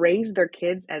and raise their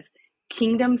kids as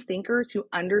kingdom thinkers who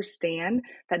understand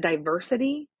that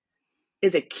diversity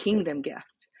is a kingdom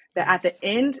gift. That at the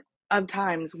end of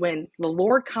times, when the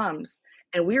Lord comes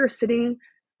and we are sitting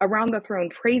around the throne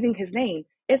praising his name,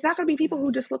 it's not going to be people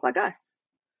who just look like us.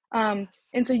 And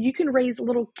so you can raise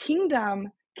little kingdom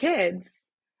kids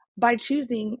by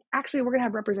choosing, actually, we're going to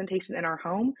have representation in our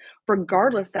home,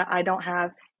 regardless that I don't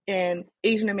have an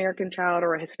Asian American child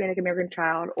or a Hispanic American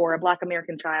child or a Black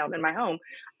American child in my home.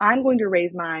 I'm going to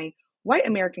raise my white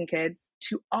American kids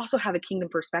to also have a kingdom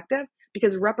perspective,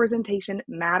 because representation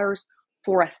matters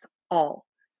for us all.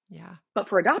 Yeah. But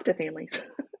for adoptive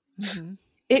families,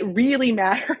 it really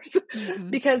matters,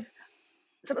 because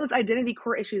some of those identity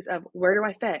core issues of where do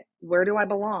I fit? Where do I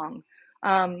belong?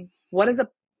 What is a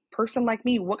person like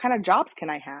me? What kind of jobs can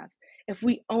I have? If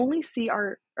we only see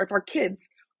if our kids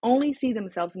only see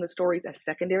themselves in the stories as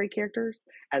secondary characters,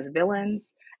 as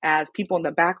villains, as people in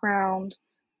the background,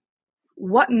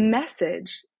 what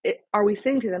message are we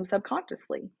saying to them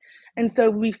subconsciously? And so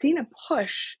we've seen a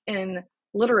push in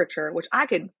literature, which I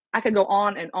could go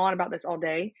on and on about this all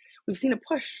day. We've seen a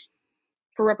push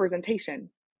for representation.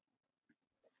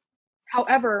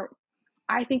 However,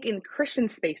 I think in Christian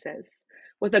spaces,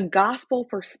 with a gospel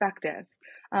perspective,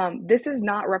 this is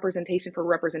not representation for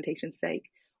representation's sake.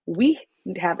 We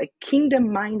have a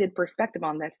kingdom-minded perspective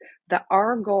on this, that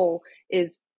our goal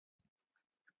is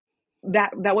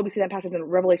that what we see that passage in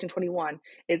Revelation 21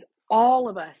 is all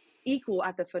of us equal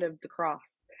at the foot of the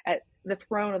cross, at the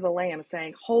throne of the Lamb,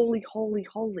 saying, "Holy, holy,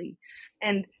 holy."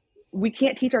 And we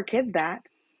can't teach our kids that.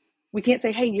 We can't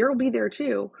say, "Hey, you'll be there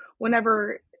too."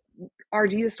 Whenever our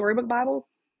Jesus Storybook Bibles,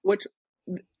 which,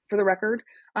 for the record,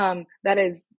 that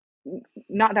is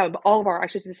not that, but all of our, I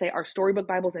should just say, our storybook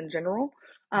Bibles in general,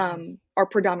 are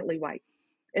predominantly white.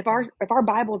 If our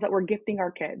Bibles that we're gifting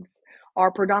our kids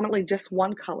are predominantly just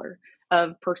one color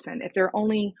of person, if they're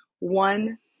only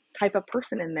one type of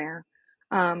person in there,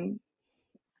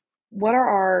 what are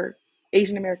our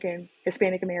Asian American,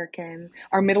 Hispanic American,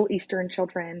 our Middle Eastern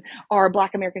children, our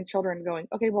Black American children going,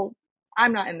 okay, well,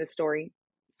 I'm not in this story,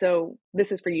 so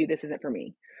this is for you, this isn't for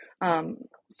me.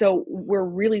 So we're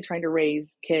really trying to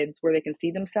raise kids where they can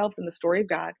see themselves in the story of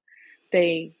God.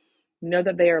 They know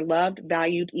that they are loved,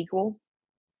 valued, equal,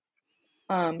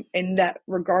 and that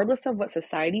regardless of what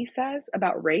society says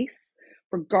about race,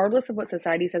 regardless of what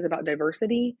society says about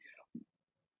diversity,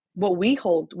 what we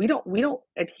hold, we don't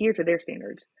adhere to their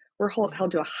standards. We're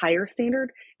held to a higher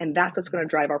standard, and that's what's going to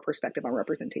drive our perspective on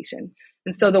representation.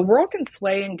 And so the world can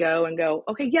sway and go,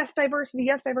 okay, yes,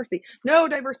 diversity. No,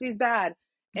 diversity is bad.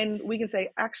 And we can say,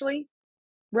 actually,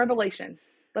 Revelation,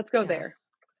 let's go there.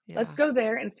 Yeah. Let's go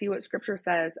there and see what Scripture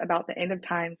says about the end of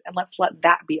times, and let's let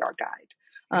that be our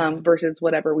guide, versus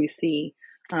whatever we see,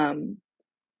 in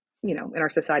our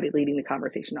society leading the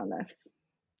conversation on this.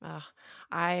 Oh,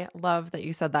 I love that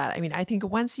you said that. I mean, I think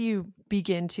once you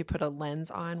begin to put a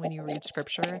lens on when you read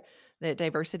Scripture, that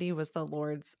diversity was the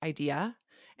Lord's idea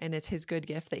and it's his good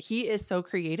gift, that he is so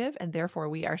creative and therefore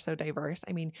we are so diverse.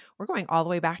 I mean, we're going all the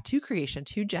way back to creation,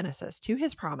 to Genesis, to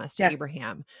his promise to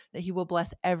Abraham, that he will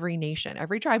bless every nation,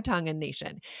 every tribe, tongue, and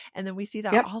nation. And then we see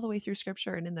that all the way through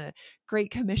Scripture and in the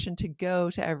Great Commission to go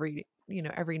to every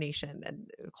nation,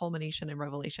 and culmination in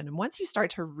Revelation. And once you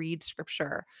start to read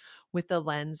Scripture with the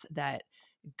lens that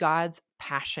God's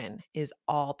passion is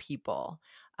all people,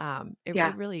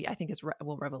 it really, I think,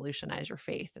 will revolutionize your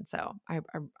faith. And so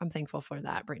I'm thankful for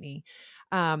that, Brittany.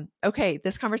 Okay,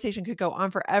 this conversation could go on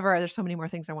forever. There's so many more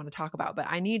things I want to talk about, but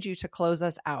I need you to close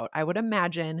us out. I would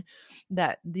imagine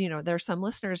that, there's some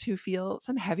listeners who feel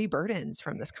some heavy burdens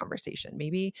from this conversation,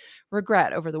 maybe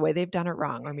regret over the way they've done it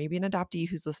wrong, or maybe an adoptee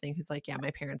who's listening who's like, yeah,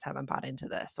 my parents haven't bought into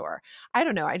this, or I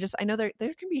don't know. I know there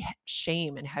can be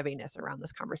shame and heaviness around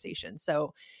this conversation.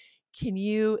 So can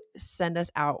you send us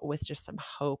out with just some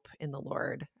hope in the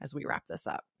Lord as we wrap this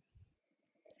up?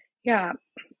 Yeah,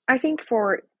 I think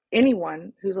for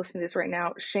anyone who's listening to this right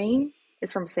now, shame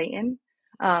is from Satan,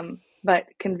 but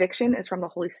conviction is from the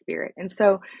Holy Spirit. And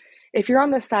so if you're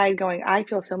on the side going, I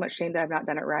feel so much shame that I've not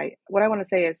done it right, what I want to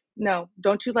say is, no,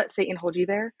 don't you let Satan hold you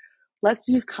there. Let's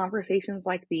use conversations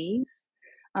like these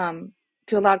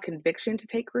to allow conviction to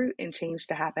take root and change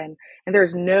to happen. And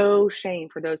there's no shame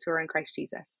for those who are in Christ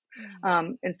Jesus.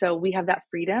 And so we have that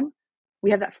freedom.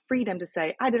 We have that freedom to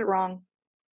say, I did it wrong.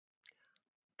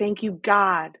 Thank you,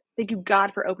 God. Thank you,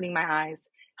 God, for opening my eyes.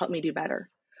 Help me do better.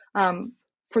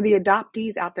 For the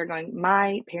adoptees out there going,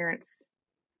 my parents,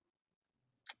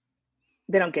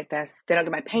 they don't get this. They don't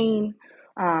get my pain.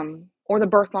 Or the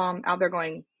birth mom out there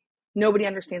going, nobody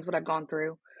understands what I've gone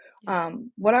through.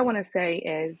 What I want to say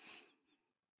is,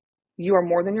 you are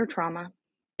more than your trauma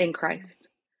in Christ.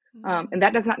 And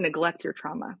that does not neglect your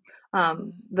trauma.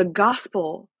 The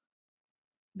gospel,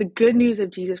 the good news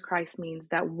of Jesus Christ means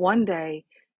that one day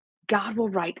God will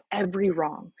right every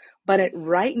wrong. But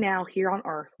right now here on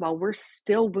earth, while we're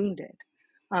still wounded,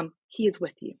 he is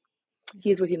with you.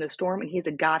 He is with you in the storm, and he is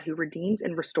a God who redeems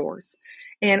and restores.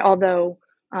 And although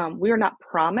we are not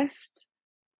promised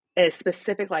a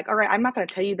specific, like, all right, I'm not going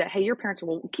to tell you that, hey, your parents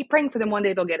will keep praying for them, one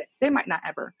day they'll get it. They might not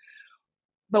ever.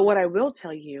 But what I will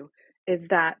tell you is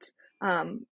that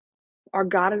our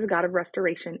God is a God of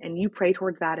restoration, and you pray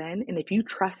towards that end. And if you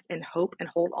trust and hope and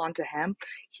hold on to him,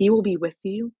 he will be with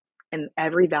you in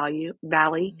every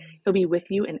valley. He'll be with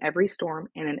you in every storm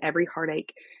and in every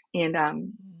heartache. And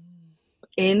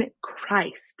in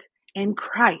Christ,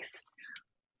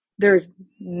 there's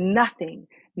nothing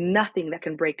that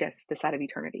can break us this side of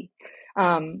eternity.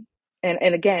 And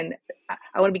again,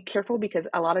 I want to be careful because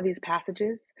a lot of these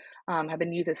passages have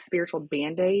been used as spiritual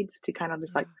band-aids to kind of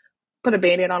just like put a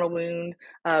band-aid on a wound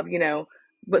of,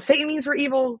 what Satan means for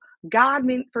evil, God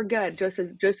meant for good.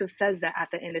 Joseph says that at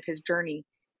the end of his journey.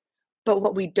 But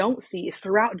what we don't see is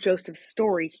throughout Joseph's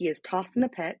story, he is tossed in a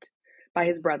pit by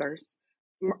his brothers.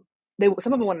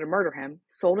 Some of them wanted to murder him,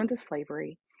 sold into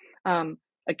slavery,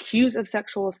 accused of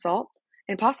sexual assault,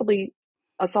 and possibly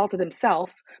assaulted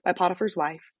himself by Potiphar's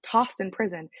wife, tossed in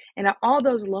prison. And at all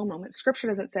those low moments, Scripture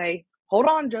doesn't say, hold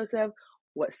on, Joseph,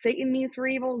 what Satan means for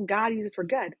evil, God uses for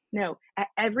good. No, at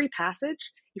every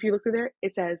passage, if you look through there,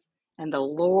 it says, and the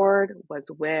Lord was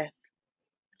with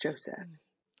Joseph,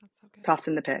 That's so good. tossed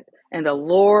in the pit. And the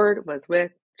Lord was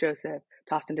with Joseph,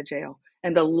 tossed into jail.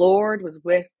 And the Lord was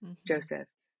with Joseph.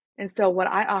 And so what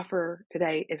I offer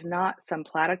today is not some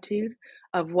platitude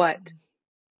of what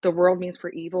the world means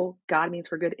for evil, God means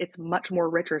for good. It's much more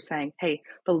richer, saying, hey,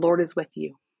 the Lord is with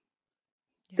you.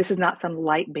 Yeah. This is not some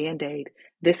light Band-Aid.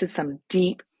 This is some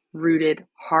deep-rooted,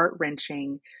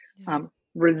 heart-wrenching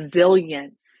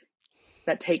resilience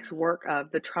that takes work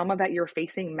of the trauma that you're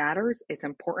facing matters. It's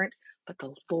important, but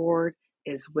the Lord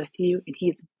is with you, and He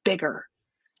is bigger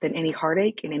than any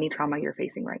heartache and any trauma you're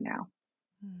facing right now.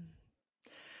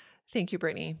 Thank you,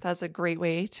 Brittany. That's a great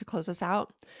way to close us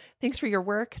out. Thanks for your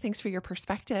work. Thanks for your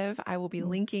perspective. I will be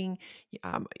linking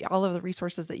all of the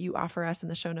resources that you offer us in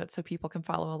the show notes so people can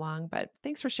follow along. But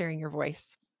thanks for sharing your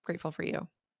voice. Grateful for you.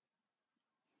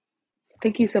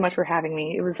 Thank you so much for having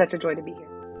me. It was such a joy to be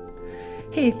here.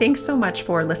 Hey, thanks so much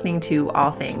for listening to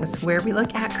All Things, where we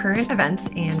look at current events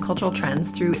and cultural trends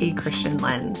through a Christian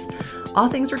lens. All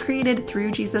things were created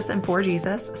through Jesus and for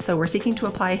Jesus, so we're seeking to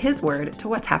apply His word to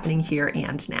what's happening here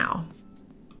and now.